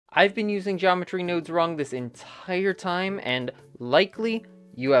I've been using geometry nodes wrong this entire time, and likely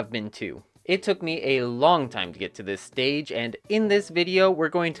you have been too. It took me a long time to get to this stage, and in this video, we're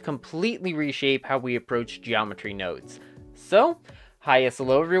going to completely reshape how we approach geometry nodes. So, hi, yes,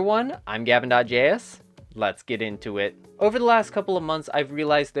 hello everyone, I'm Gavin.js. Let's get into it. Over the last couple of months, I've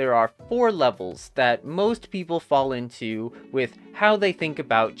realized there are 4 levels that most people fall into with how they think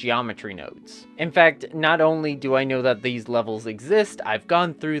about geometry nodes. In fact, not only do I know that these levels exist, I've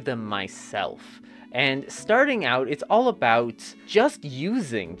gone through them myself. And starting out, it's all about just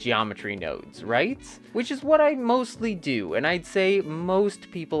using geometry nodes, right? Which is what I mostly do, and I'd say most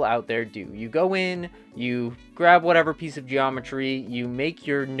people out there do. You go in, you grab whatever piece of geometry, you make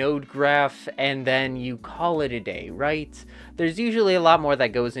your node graph, and then you call it a day, right? There's usually a lot more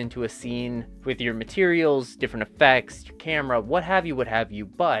that goes into a scene with your materials, different effects, your camera, what have you,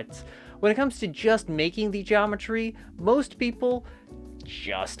 but when it comes to just making the geometry, most people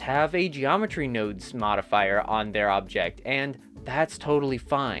just have a geometry nodes modifier on their object, and that's totally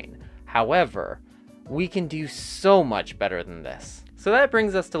fine. However, we can do so much better than this. So that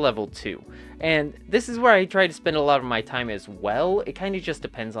brings us to level 2, and this is where I try to spend a lot of my time as well. It kind of just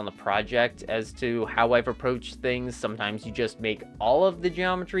depends on the project as to how I've approached things. Sometimes you just make all of the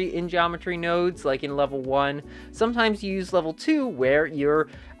geometry in geometry nodes, like in level 1. Sometimes you use level 2, where you're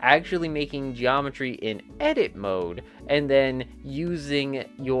actually making geometry in edit mode, and then using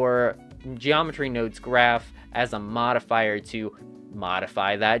your geometry nodes graph as a modifier to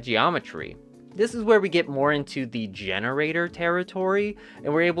modify that geometry. This is where we get more into the generator territory,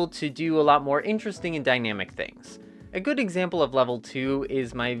 and we're able to do a lot more interesting and dynamic things. A good example of level 2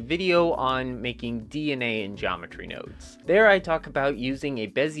 is my video on making DNA in geometry nodes. There I talk about using a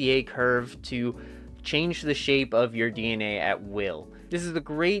Bezier curve to change the shape of your DNA at will. This is a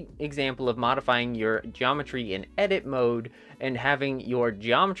great example of modifying your geometry in edit mode and having your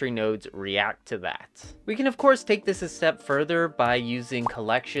geometry nodes react to that. We can of course take this a step further by using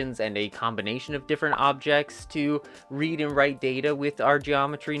collections and a combination of different objects to read and write data with our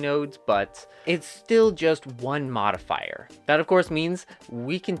geometry nodes, but it's still just one modifier. That of course means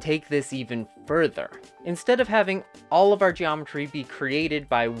we can take this even further. Instead of having all of our geometry be created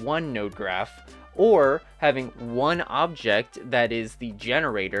by one node graph, or having one object that is the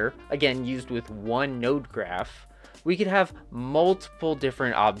generator, again used with one node graph, we could have multiple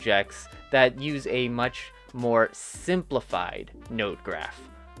different objects that use a much more simplified node graph.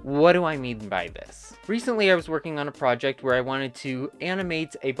 What do I mean by this? Recently I was working on a project where I wanted to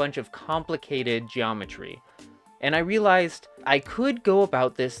animate a bunch of complicated geometry. And I realized I could go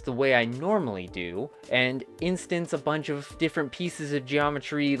about this the way I normally do and instance a bunch of different pieces of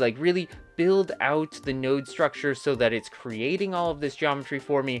geometry, like really build out the node structure so that it's creating all of this geometry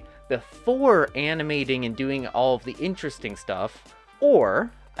for me before animating and doing all of the interesting stuff.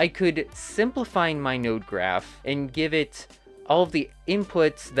 Or I could simplify my node graph and give it all of the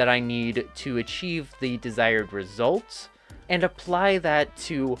inputs that I need to achieve the desired results, and apply that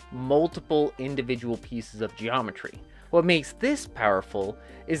to multiple individual pieces of geometry. What makes this powerful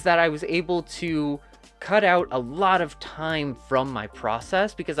is that I was able to cut out a lot of time from my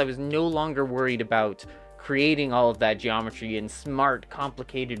process because I was no longer worried about creating all of that geometry in smart,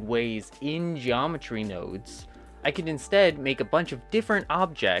 complicated ways in geometry nodes. I could instead make a bunch of different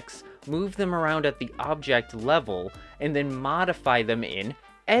objects, move them around at the object level, and then modify them in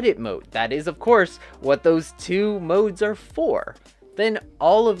edit mode. That is, of course, what those 2 modes are for. Then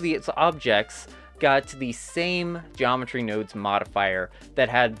all of these objects got the same geometry nodes modifier that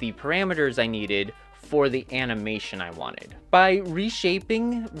had the parameters I needed for the animation I wanted. By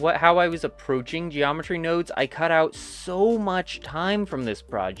reshaping how I was approaching geometry nodes, I cut out so much time from this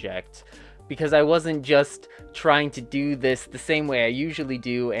project because I wasn't just trying to do this the same way I usually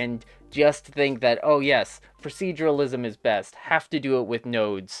do and just think that, oh yes, proceduralism is best, have to do it with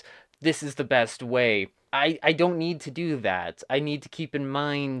nodes, this is the best way. I don't need to do that. I need to keep in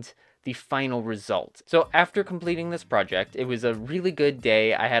mind the final result. So after completing this project, it was a really good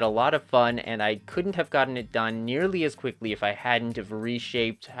day. I had a lot of fun, and I couldn't have gotten it done nearly as quickly if I hadn't have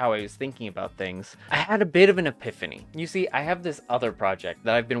reshaped how I was thinking about things. I had a bit of an epiphany. You see, I have this other project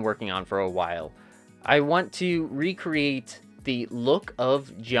that I've been working on for a while. I want to recreate the look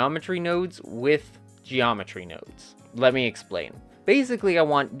of geometry nodes with geometry nodes. Let me explain. Basically, I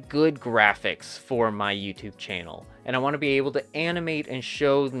want good graphics for my YouTube channel, and I want to be able to animate and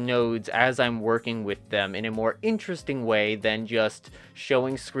show the nodes as I'm working with them in a more interesting way than just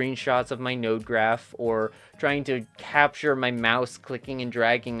showing screenshots of my node graph or trying to capture my mouse clicking and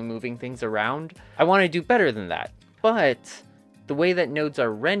dragging and moving things around. I want to do better than that. But the way that nodes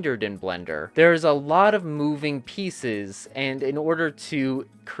are rendered in Blender, there's a lot of moving pieces, and in order to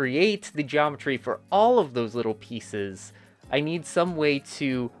create the geometry for all of those little pieces, I need some way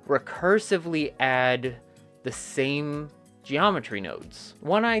to recursively add the same geometry nodes.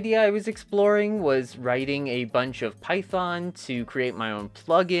 One idea I was exploring was writing a bunch of Python to create my own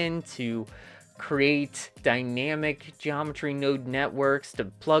plugin to create dynamic geometry node networks to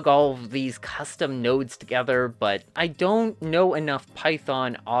plug all of these custom nodes together, but I don't know enough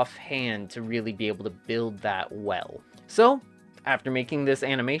Python offhand to really be able to build that well. So, after making this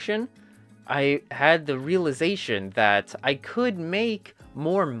animation, I had the realization that I could make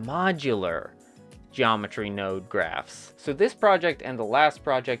more modular geometry node graphs. So this project and the last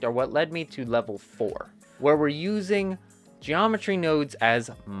project are what led me to level 4, where we're using geometry nodes as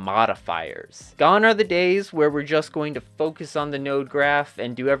modifiers. Gone are the days where we're just going to focus on the node graph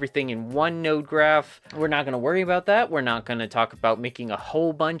and do everything in one node graph. We're not going to worry about that. We're not going to talk about making a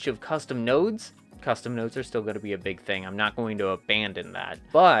whole bunch of custom nodes. Custom nodes are still going to be a big thing. I'm not going to abandon that.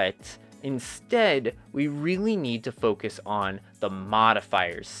 But instead, we really need to focus on the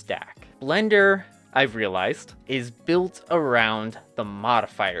modifiers stack. Blender, I've realized, is built around the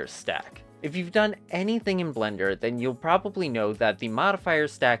modifiers stack. If you've done anything in Blender, then you'll probably know that the modifier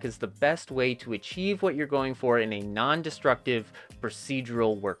stack is the best way to achieve what you're going for in a non-destructive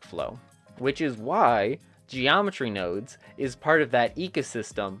procedural workflow, which is why geometry nodes is part of that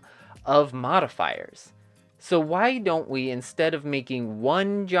ecosystem of modifiers. So why don't we, instead of making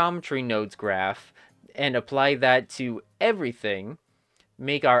one geometry nodes graph and apply that to everything,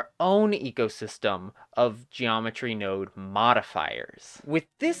 make our own ecosystem of geometry node modifiers. With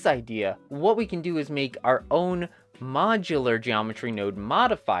this idea, what we can do is make our own modular geometry node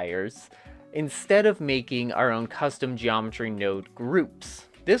modifiers instead of making our own custom geometry node groups.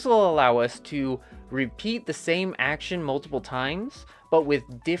 This will allow us to repeat the same action multiple times, but with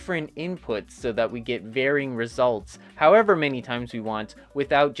different inputs so that we get varying results however many times we want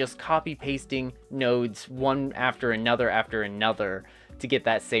without just copy pasting nodes one after another to get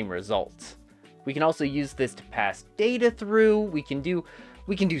that same result. We can also use this to pass data through. We can do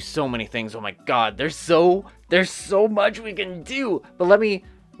so many things. Oh my god, there's so much we can do. But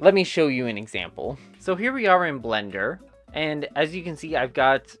let me show you an example. So here we are in Blender, and as you can see, I've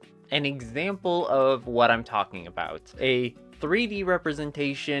got an example of what I'm talking about. A 3D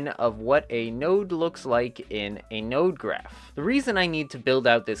representation of what a node looks like in a node graph. The reason I need to build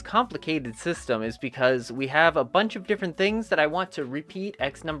out this complicated system is because we have a bunch of different things that I want to repeat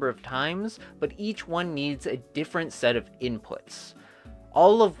X number of times, but each one needs a different set of inputs,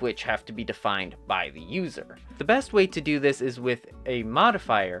 all of which have to be defined by the user. The best way to do this is with a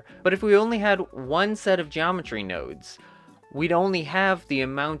modifier, but if we only had one set of geometry nodes, we'd only have the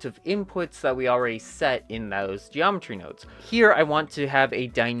amount of inputs that we already set in those geometry nodes. Here, I want to have a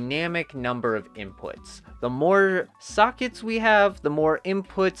dynamic number of inputs. The more sockets we have, the more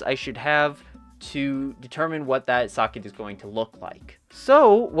inputs I should have to determine what that socket is going to look like.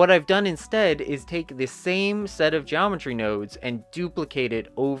 So what I've done instead is take the same set of geometry nodes and duplicate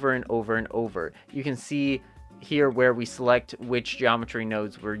it over and over and over. You can see here where we select which geometry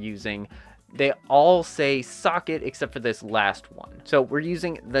nodes we're using. They all say socket except for this last one. So we're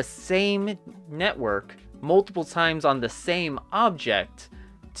using the same network multiple times on the same object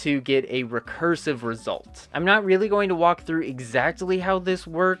to get a recursive result. I'm not really going to walk through exactly how this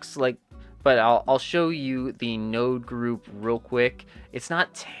works, but I'll show you the node group real quick. It's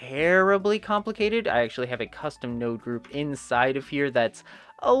not terribly complicated. I actually have a custom node group inside of here that's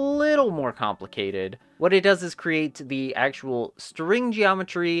a little more complicated. What it does is create the actual string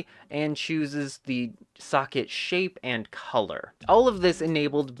geometry and chooses the socket shape and color. All of this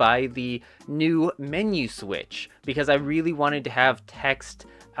enabled by the new menu switch, because I really wanted to have text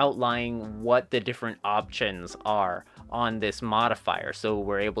outlining what the different options are on this modifier. So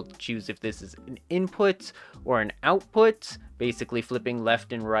we're able to choose if this is an input or an output, basically flipping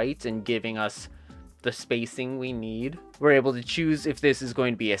left and right and giving us the spacing we need. We're able to choose if this is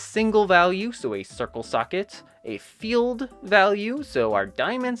going to be a single value, so a circle socket, a field value, so our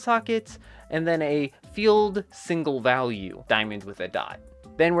diamond socket, and then a field single value, diamond with a dot.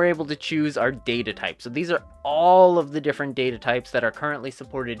 Then we're able to choose our data type. So these are all of the different data types that are currently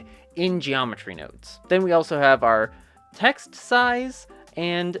supported in geometry nodes. Then we also have our text size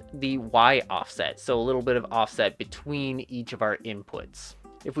and the Y offset, so a little bit of offset between each of our inputs.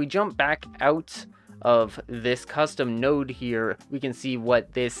 If we jump back out of this custom node here, we can see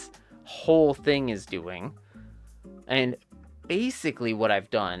what this whole thing is doing. And basically what I've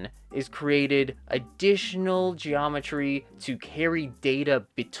done is created additional geometry to carry data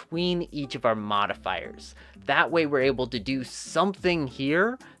between each of our modifiers. That way we're able to do something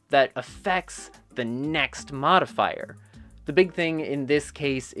here that affects the next modifier. The big thing in this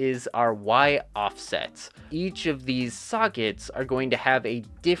case is our Y offset. Each of these sockets are going to have a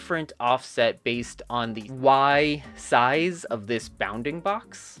different offset based on the Y size of this bounding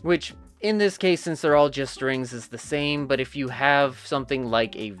box, which in this case, since they're all just strings, is the same. But if you have something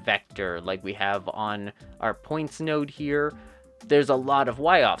like a vector, like we have on our points node here, there's a lot of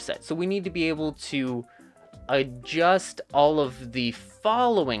Y offset. So we need to be able to adjust all of the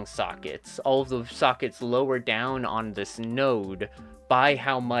following sockets, all of the sockets lower down on this node, by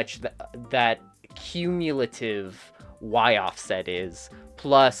how much that cumulative Y offset is,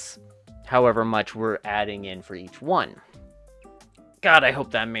 plus however much we're adding in for each one. God, I hope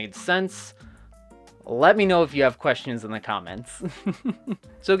that made sense. Let me know if you have questions in the comments.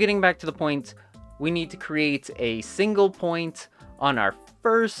 So getting back to the point, we need to create a single point on our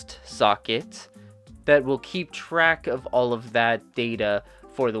first socket that will keep track of all of that data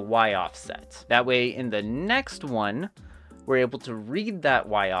for the Y offset. That way in the next one, we're able to read that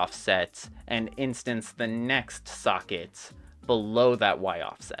Y offset and instance the next socket below that Y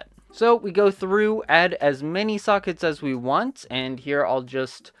offset. So we go through, add as many sockets as we want, and here I'll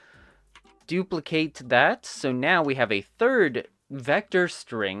just duplicate that. So now we have a third vector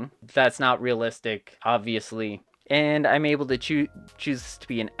string. That's not realistic, obviously. And I'm able to choose to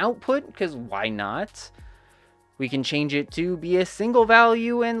be an output, because why not? We can change it to be a single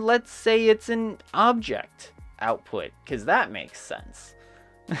value, and let's say it's an object output, because that makes sense.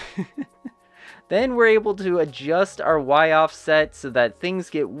 Then we're able to adjust our Y offset so that things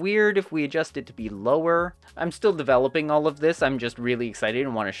get weird if we adjust it to be lower. I'm still developing all of this. I'm just really excited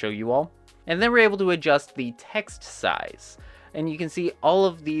and want to show you all. And then we're able to adjust the text size. And you can see all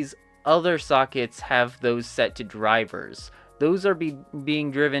of these other sockets have those set to drivers. Those are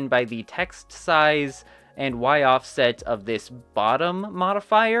being driven by the text size and Y offset of this bottom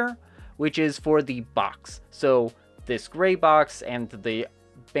modifier, which is for the box. So this gray box and the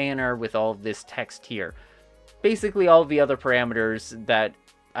banner with all of this text here. Basically all of the other parameters that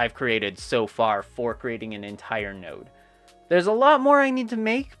I've created so far for creating an entire node. There's a lot more I need to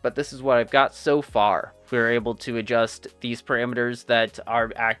make, but this is what I've got so far. We're able to adjust these parameters that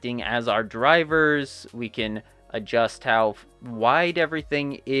are acting as our drivers. We can adjust how wide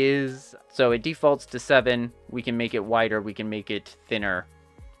everything is. So it defaults to 7. We can make it wider. We can make it thinner.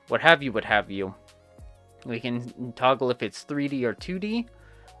 What have you, what have you. We can toggle if it's 3D or 2D.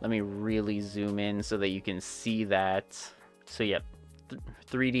 Let me really zoom in so that you can see that. So yeah,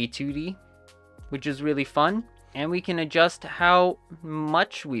 3D, 2D, which is really fun. And we can adjust how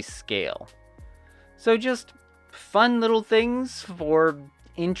much we scale. So just fun little things for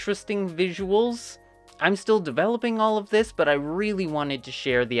interesting visuals. I'm still developing all of this, but I really wanted to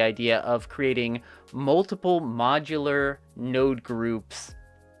share the idea of creating multiple modular node groups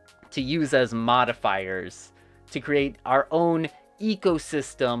to use as modifiers to create our own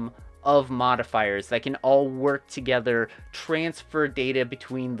ecosystem of modifiers that can all work together, transfer data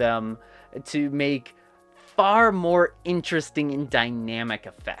between them to make far more interesting and dynamic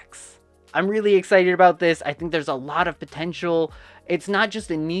effects. I'm really excited about this. I think there's a lot of potential. It's not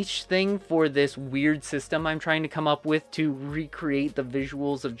just a niche thing for this weird system I'm trying to come up with to recreate the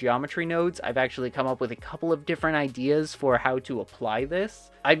visuals of geometry nodes. I've actually come up with a couple of different ideas for how to apply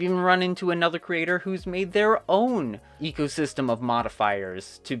this. I've even run into another creator who's made their own ecosystem of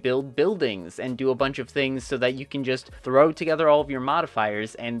modifiers to build buildings and do a bunch of things so that you can just throw together all of your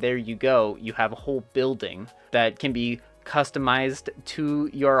modifiers and there you go. You have a whole building that can be customized to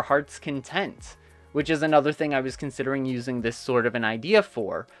your heart's content, which is another thing I was considering using this sort of an idea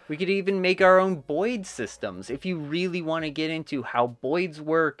for. We could even make our own Boyd systems. If you really want to get into how Boyds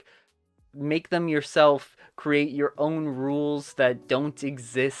work, make them yourself, create your own rules that don't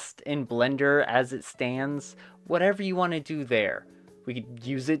exist in Blender as it stands, whatever you want to do there. We could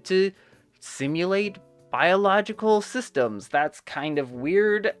use it to simulate biological systems. That's kind of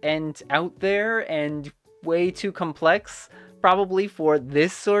weird and out there and way too complex probably for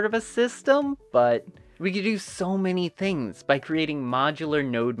this sort of a system, but we could do so many things by creating modular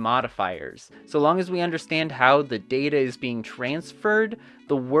node modifiers. So long as we understand how the data is being transferred,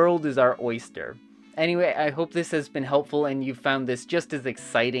 the world is our oyster. Anyway, I hope this has been helpful and you found this just as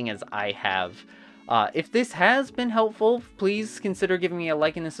exciting as I have. If this has been helpful, please consider giving me a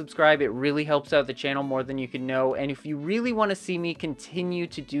like and a subscribe. It really helps out the channel more than you can know. And if you really want to see me continue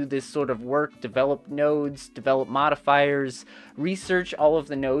to do this sort of work, develop nodes, develop modifiers, research all of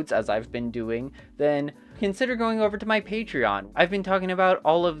the nodes as I've been doing, then consider going over to my Patreon. I've been talking about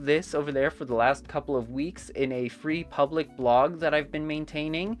all of this over there for the last couple of weeks in a free public blog that I've been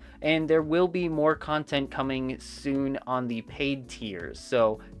maintaining, and there will be more content coming soon on the paid tiers,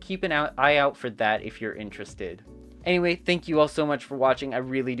 so keep an eye out for that if you're interested. Anyway, thank you all so much for watching. I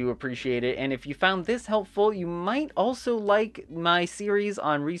really do appreciate it. And if you found this helpful, you might also like my series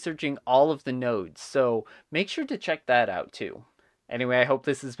on researching all of the nodes. So make sure to check that out too. Anyway, I hope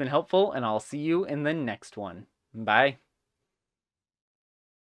this has been helpful, and I'll see you in the next one. Bye.